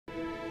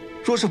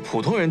若是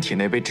普通人体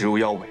内被植入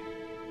妖尾，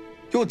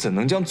又怎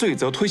能将罪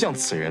责推向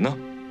此人呢？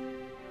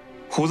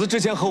虎子之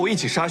前和我一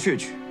起杀血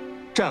举，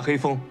战黑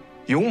风，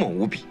勇猛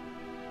无比，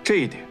这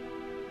一点，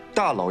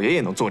大老爷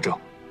也能作证。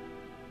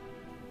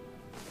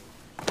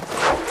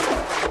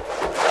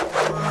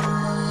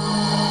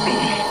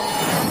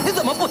你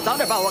怎么不早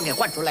点把我给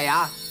换出来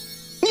呀？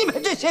你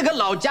们这些个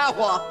老家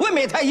伙，未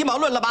免太阴谋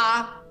论了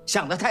吧？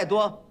想的太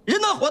多，人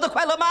能活得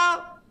快乐吗？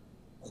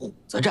虎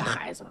子这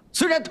孩子，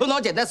虽然头脑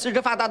简单、四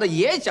肢发达的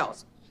野小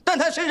子，但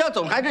他身上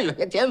总还是有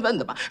些天分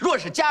的吧？若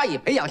是加以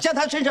培养，将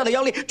他身上的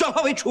妖力转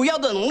化为除妖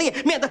的能力，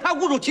免得他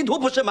误入歧途，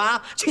不是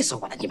吗？气死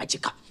我了！你们几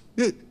个！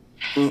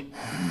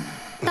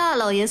大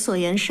老爷所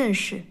言甚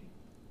是，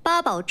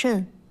八宝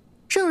阵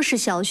正是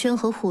小轩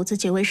和虎子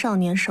几位少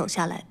年守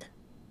下来的，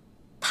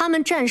他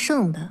们战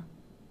胜的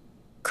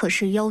可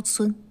是妖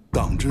尊。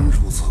当真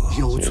如此，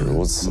妖尊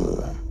如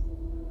此，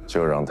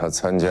就让他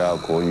参加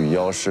国语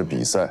妖师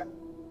比赛，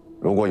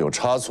如果有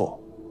差错，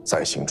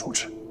再行处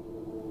置。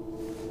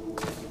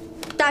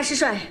大师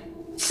帅，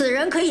此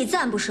人可以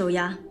暂不收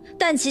押，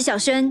但齐小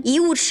轩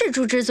贻误赤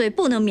珠之罪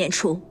不能免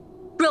除，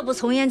若不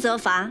从严责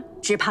罚，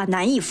只怕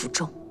难以服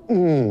众。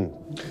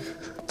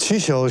齐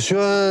小轩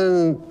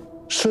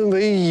身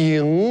为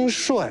营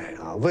帅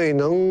啊，未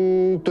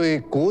能对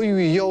国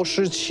语妖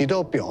师起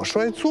到表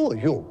率作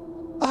用，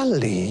按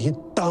理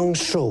当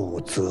受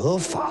责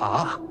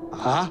罚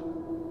啊。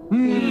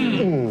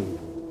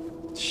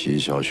齐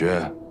小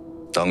轩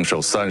当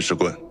受30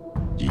棍，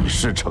以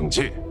示惩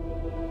戒。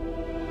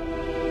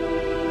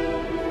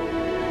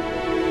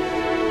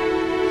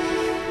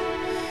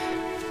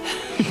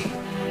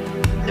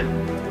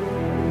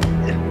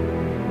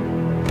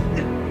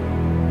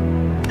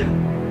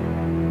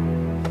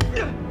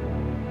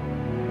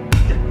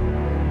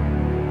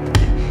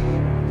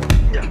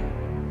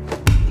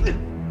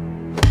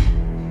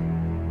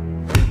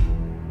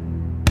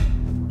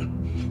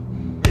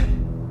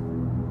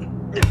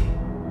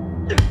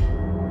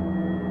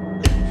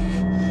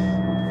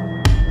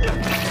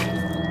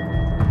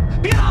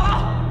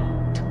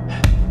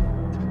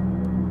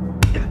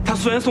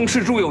虽然宋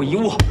赤珠有遗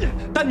误，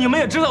但你们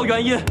也知道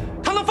原因，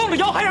他能放着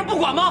妖害人不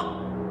管吗？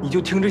你就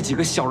听这几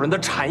个小人的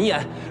谗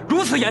言，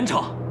如此严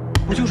惩，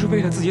不就是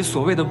为了自己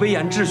所谓的威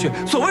严秩序，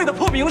所谓的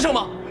破名声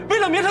吗？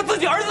为了名声，自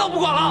己儿子都不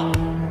管了。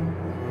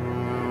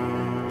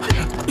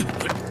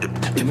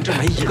你们这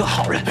没一个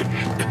好人，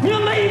你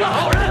们没一个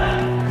好人。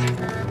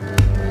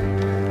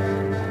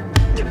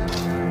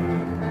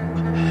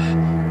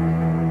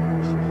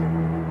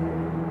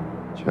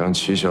将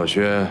齐小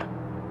轩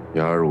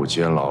押入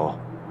监牢，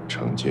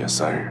惩戒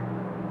3日。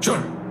是。